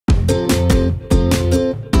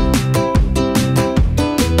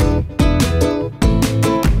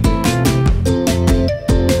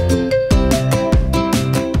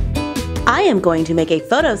I am going to make a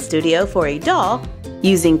photo studio for a doll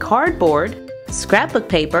using cardboard, scrapbook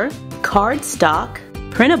paper, cardstock,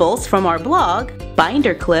 printables from our blog,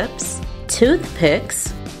 binder clips,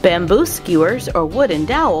 toothpicks, bamboo skewers or wooden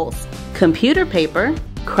dowels, computer paper,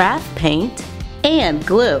 craft paint, and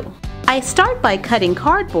glue. I start by cutting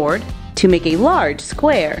cardboard to make a large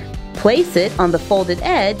square. Place it on the folded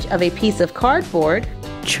edge of a piece of cardboard,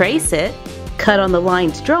 trace it, cut on the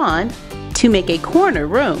lines drawn to make a corner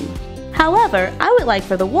room. However, I would like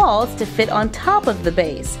for the walls to fit on top of the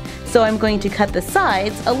base, so I'm going to cut the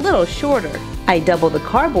sides a little shorter. I double the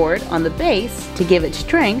cardboard on the base to give it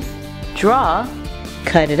strength, draw,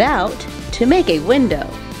 cut it out to make a window.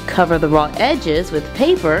 Cover the raw edges with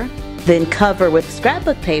paper, then cover with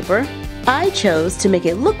scrapbook paper. I chose to make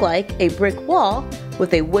it look like a brick wall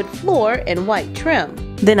with a wood floor and white trim.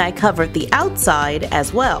 Then I covered the outside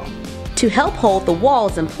as well. To help hold the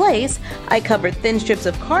walls in place, I covered thin strips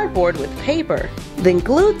of cardboard with paper, then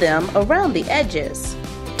glued them around the edges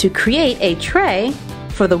to create a tray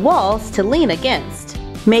for the walls to lean against,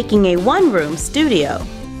 making a one-room studio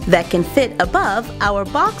that can fit above our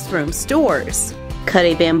box room stores. Cut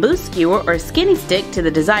a bamboo skewer or skinny stick to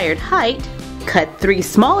the desired height, cut 3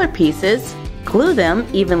 smaller pieces, glue them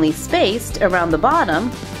evenly spaced around the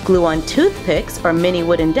bottom, glue on toothpicks or mini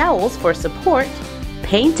wooden dowels for support,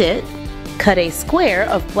 paint it, cut a square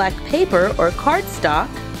of black paper or cardstock,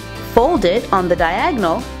 fold it on the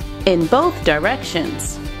diagonal in both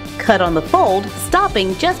directions. Cut on the fold,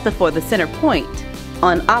 stopping just before the center point.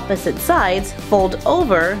 On opposite sides, fold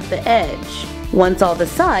over the edge. Once all the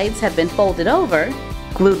sides have been folded over,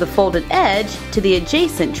 glue the folded edge to the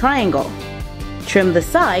adjacent triangle. Trim the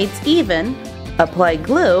sides even, apply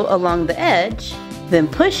glue along the edge, then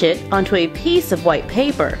push it onto a piece of white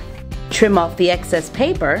paper. Trim off the excess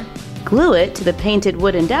paper, glue it to the painted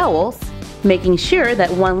wooden dowels, making sure that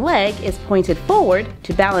one leg is pointed forward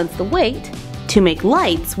to balance the weight to make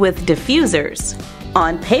lights with diffusers.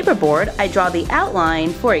 On paperboard, I draw the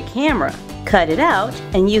outline for a camera, cut it out,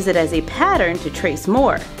 and use it as a pattern to trace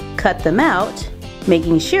more. Cut them out,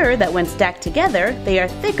 making sure that when stacked together, they are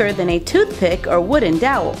thicker than a toothpick or wooden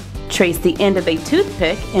dowel. Trace the end of a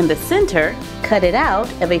toothpick in the center, cut it out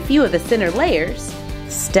of a few of the center layers,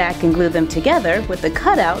 stack and glue them together with the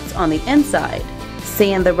cutouts on the inside.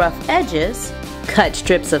 Sand the rough edges, cut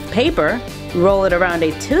strips of paper, roll it around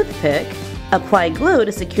a toothpick, apply glue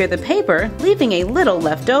to secure the paper, leaving a little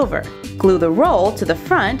left over. Glue the roll to the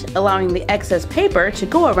front, allowing the excess paper to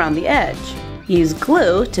go around the edge. Use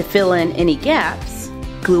glue to fill in any gaps.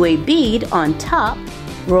 Glue a bead on top,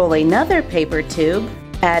 roll another paper tube,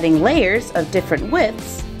 adding layers of different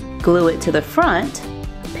widths, glue it to the front,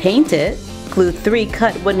 paint it, glue 3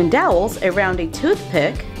 cut wooden dowels around a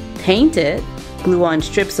toothpick, paint it, glue on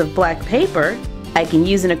strips of black paper. I can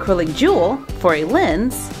use an acrylic jewel for a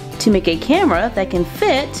lens to make a camera that can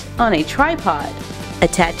fit on a tripod.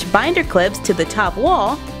 Attach binder clips to the top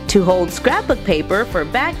wall to hold scrapbook paper for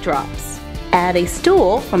backdrops. Add a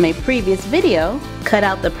stool from a previous video, cut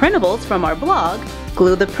out the printables from our blog,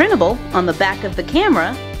 glue the printable on the back of the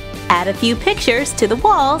camera, add a few pictures to the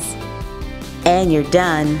walls, and you're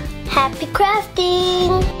done. Happy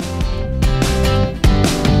crafting!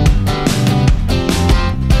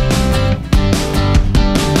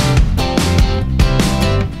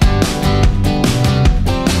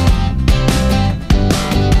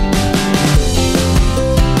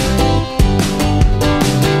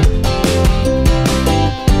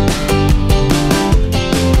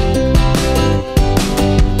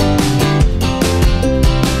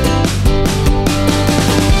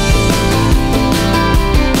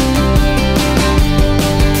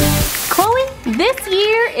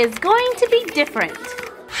 Is going to be different.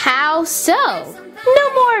 How so?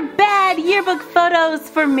 No more bad yearbook photos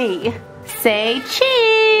for me. Say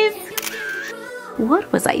cheese!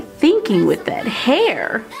 What was I thinking with that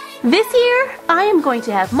hair? This year, I am going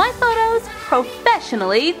to have my photos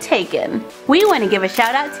professionally taken. We want to give a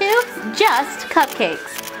shout out to Just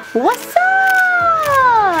Cupcakes. What's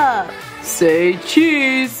up? Say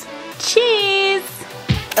cheese! Cheese!